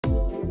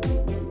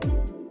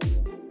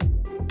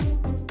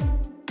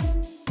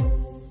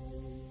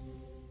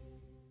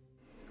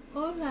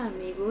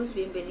amigos,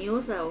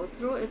 bienvenidos a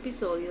otro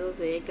episodio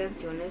de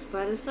Canciones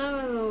para el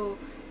sábado.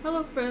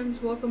 Hello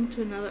friends, welcome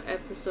to another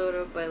episode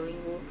of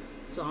Bilingual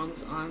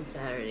Songs on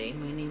Saturday.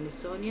 My name is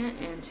Sonia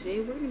and today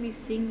we're going to be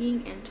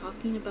singing and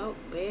talking about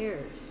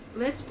bears.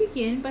 Let's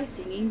begin by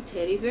singing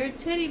Teddy Bear,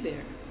 Teddy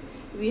Bear.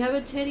 If you have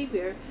a teddy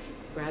bear,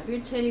 grab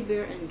your teddy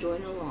bear and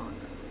join along.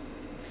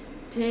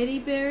 Teddy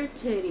bear,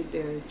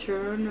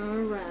 turn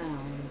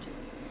around.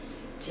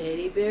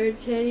 Teddy bear,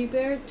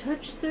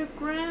 touch the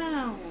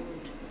ground.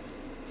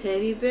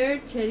 Teddy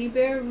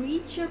bear,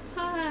 reach up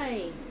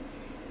high.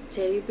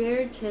 Teddy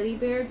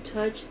bear,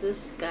 touch the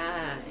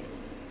sky.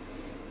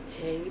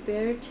 Teddy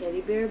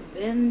bear,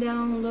 bend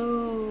down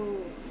low.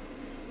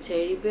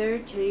 Teddy bear,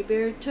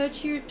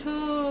 touch your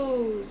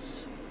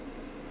toes.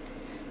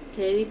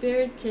 Teddy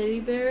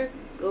bear,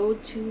 go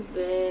to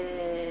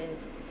bed.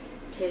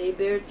 Teddy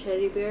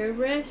bear,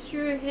 rest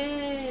your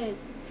head.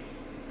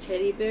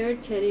 Teddy bear,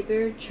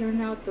 turn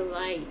out the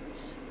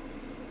lights.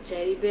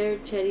 Teddy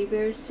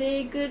bear,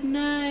 say good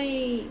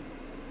night.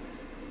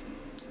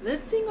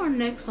 Let's sing our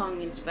next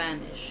song in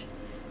Spanish.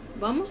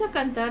 Vamos a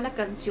cantar la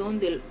canción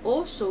del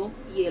oso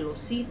y el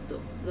osito,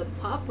 the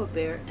papa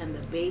bear and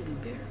the baby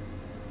bear.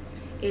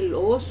 El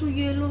oso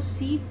y el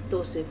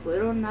osito se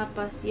fueron a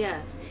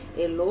pasear.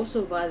 El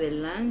oso va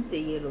adelante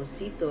y el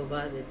osito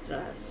va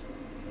detrás.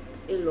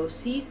 El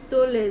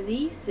osito le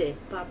dice,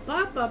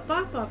 papá,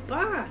 papá,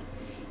 papá.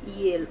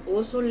 Y el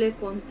oso le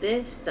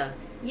contesta,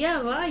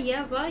 ya va,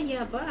 ya va,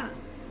 ya va.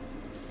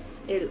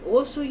 El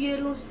oso y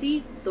el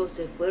osito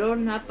se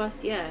fueron a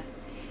pasear.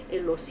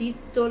 El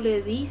osito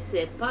le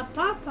dice,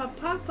 papá,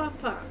 papá,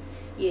 papá.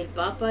 Y el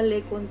papá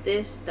le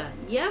contesta,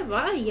 ya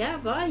va, ya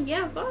va,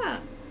 ya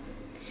va.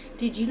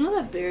 Did you know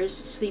that bears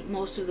sleep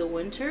most of the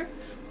winter?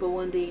 But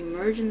when they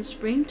emerge in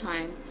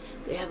springtime,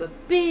 they have a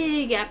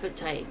big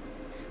appetite.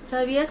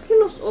 ¿Sabías que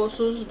los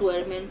osos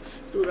duermen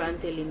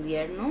durante el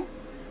invierno?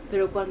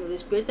 Pero cuando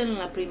despiertan en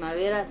la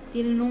primavera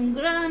tienen un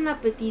gran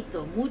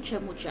apetito, mucha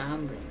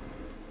hambre.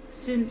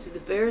 Since the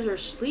bears are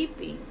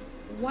sleeping,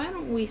 why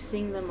don't we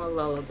sing them a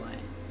lullaby?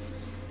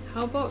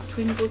 How about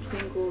Twinkle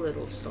Twinkle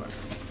Little Star?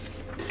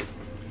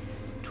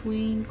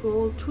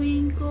 Twinkle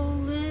Twinkle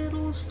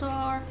Little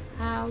Star,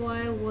 how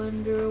I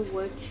wonder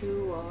what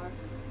you are.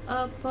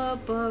 Up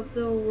above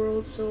the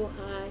world so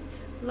high,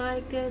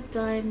 like a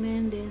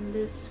diamond in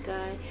the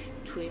sky.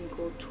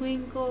 Twinkle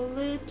Twinkle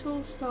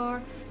Little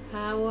Star,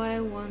 how I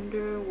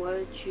wonder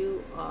what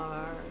you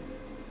are.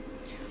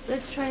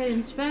 Let's try it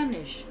in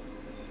Spanish.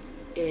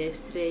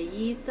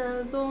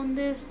 Estrellita,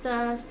 ¿dónde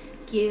estás?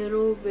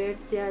 Quiero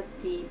verte a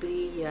ti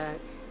brillar.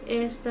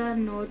 Esta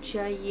noche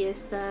ahí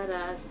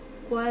estarás,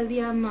 cual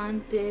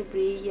diamante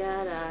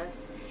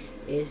brillarás.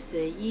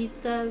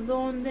 Estrellita,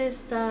 ¿dónde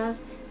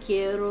estás?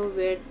 Quiero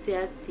verte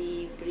a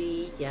ti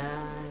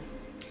brillar.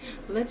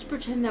 Let's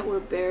pretend that we're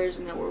bears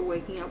and that we're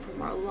waking up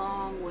from our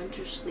long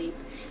winter sleep.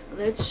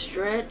 Let's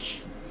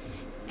stretch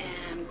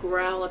and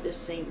growl at the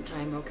same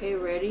time. Okay,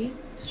 ready?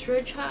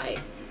 Stretch high.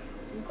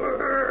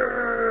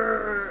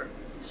 Grrr.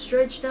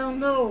 Stretch down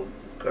low.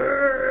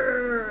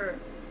 Grrr.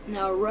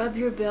 Now rub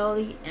your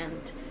belly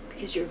and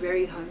because you're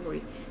very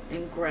hungry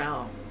and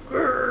growl.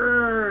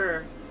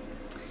 Grrr.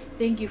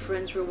 Thank you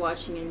friends for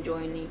watching and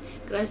joining.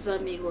 Gracias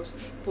amigos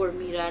por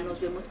mirar. Nos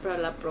vemos para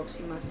la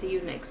próxima. See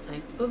you next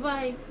time. Bye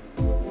bye.